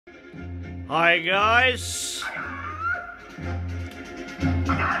Hi guys,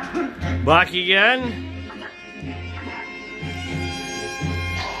 back again.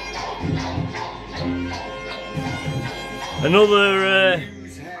 Another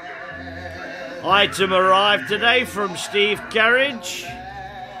item arrived today from Steve Kerridge.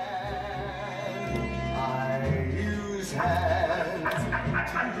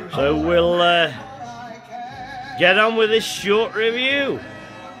 So we'll get on with this short review.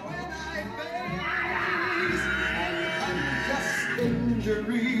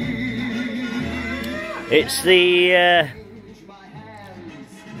 It's the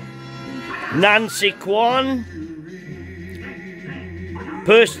Nancy Kwan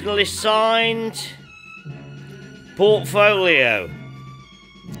personally signed portfolio.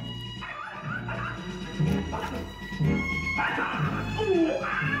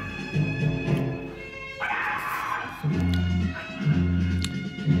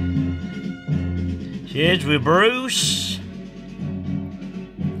 Here's with Bruce.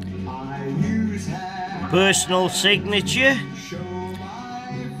 Personal signature.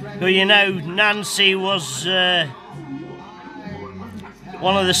 Well, you know, Nancy was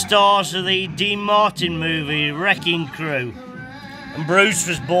one of the stars of the Dean Martin movie, Wrecking Crew. And Bruce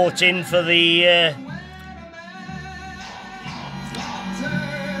was brought in for the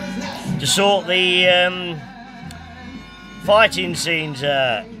to sort the fighting scenes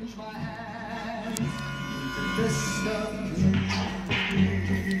out.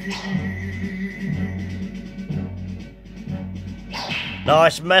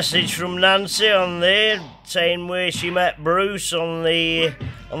 Nice message from Nancy on there, saying where she met Bruce on the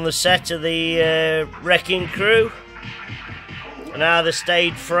set of the Wrecking Crew, and how they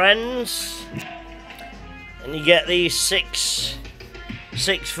stayed friends. And you get these six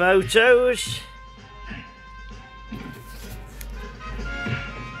photos.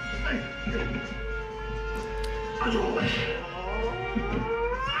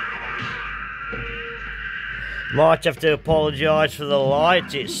 Might have to apologise for the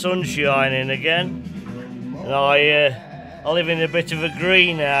light, it's sun shining again. And I live in a bit of a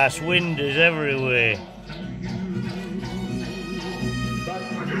greenhouse, windows everywhere.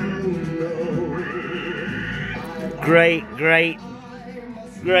 Great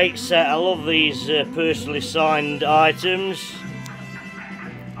set. I love these personally signed items.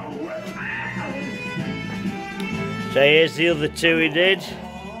 So here's the other two he did.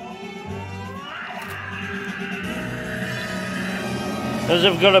 As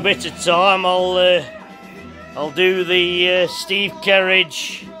I've got a bit of time, I'll do the Steve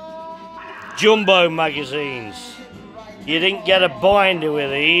Kerridge jumbo magazines. You didn't get a binder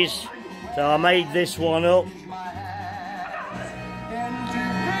with these, so I made this one up.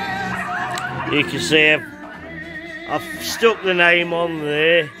 You can see I've stuck the name on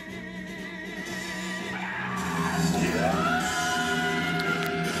there.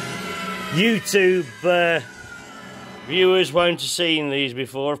 YouTube viewers won't have seen these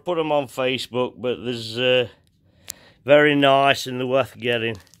before. I've put them on Facebook, but there's very nice and they're worth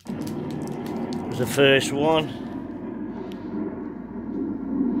getting. There's the first one.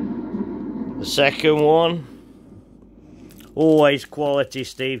 The second one. Always quality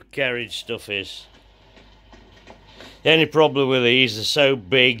Steve Kerridge stuff is. The only problem with these, they're so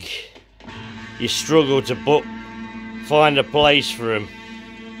big, you struggle to find a place for them.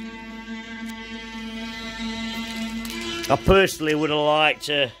 I personally would have liked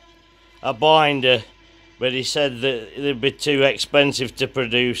a binder, but he said that it'd be too expensive to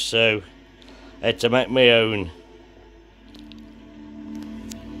produce, so I had to make my own.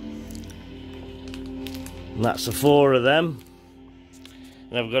 And that's the four of them.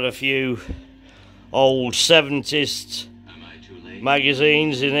 And I've got a few old 70s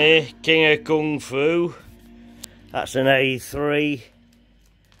magazines in here. King of Kung Fu. That's an A3.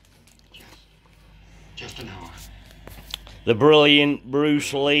 Just an hour. The brilliant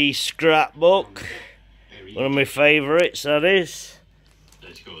Bruce Lee scrapbook, one of my favourites, that is.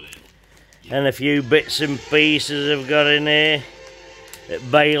 Let's go then. And a few bits and pieces I've got in here that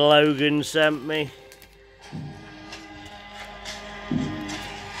Bay Logan sent me.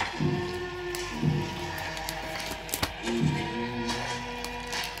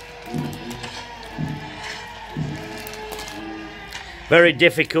 Very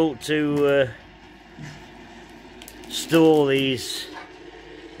difficult to store these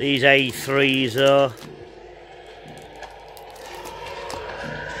A3s are.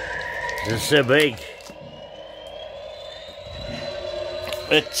 They're so big.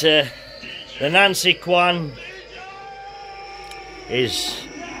 But the Nancy Kwan is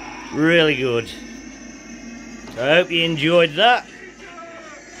really good. I hope you enjoyed that.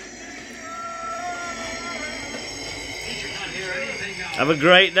 Have a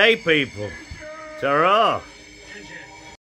great day, people. Ta-ra.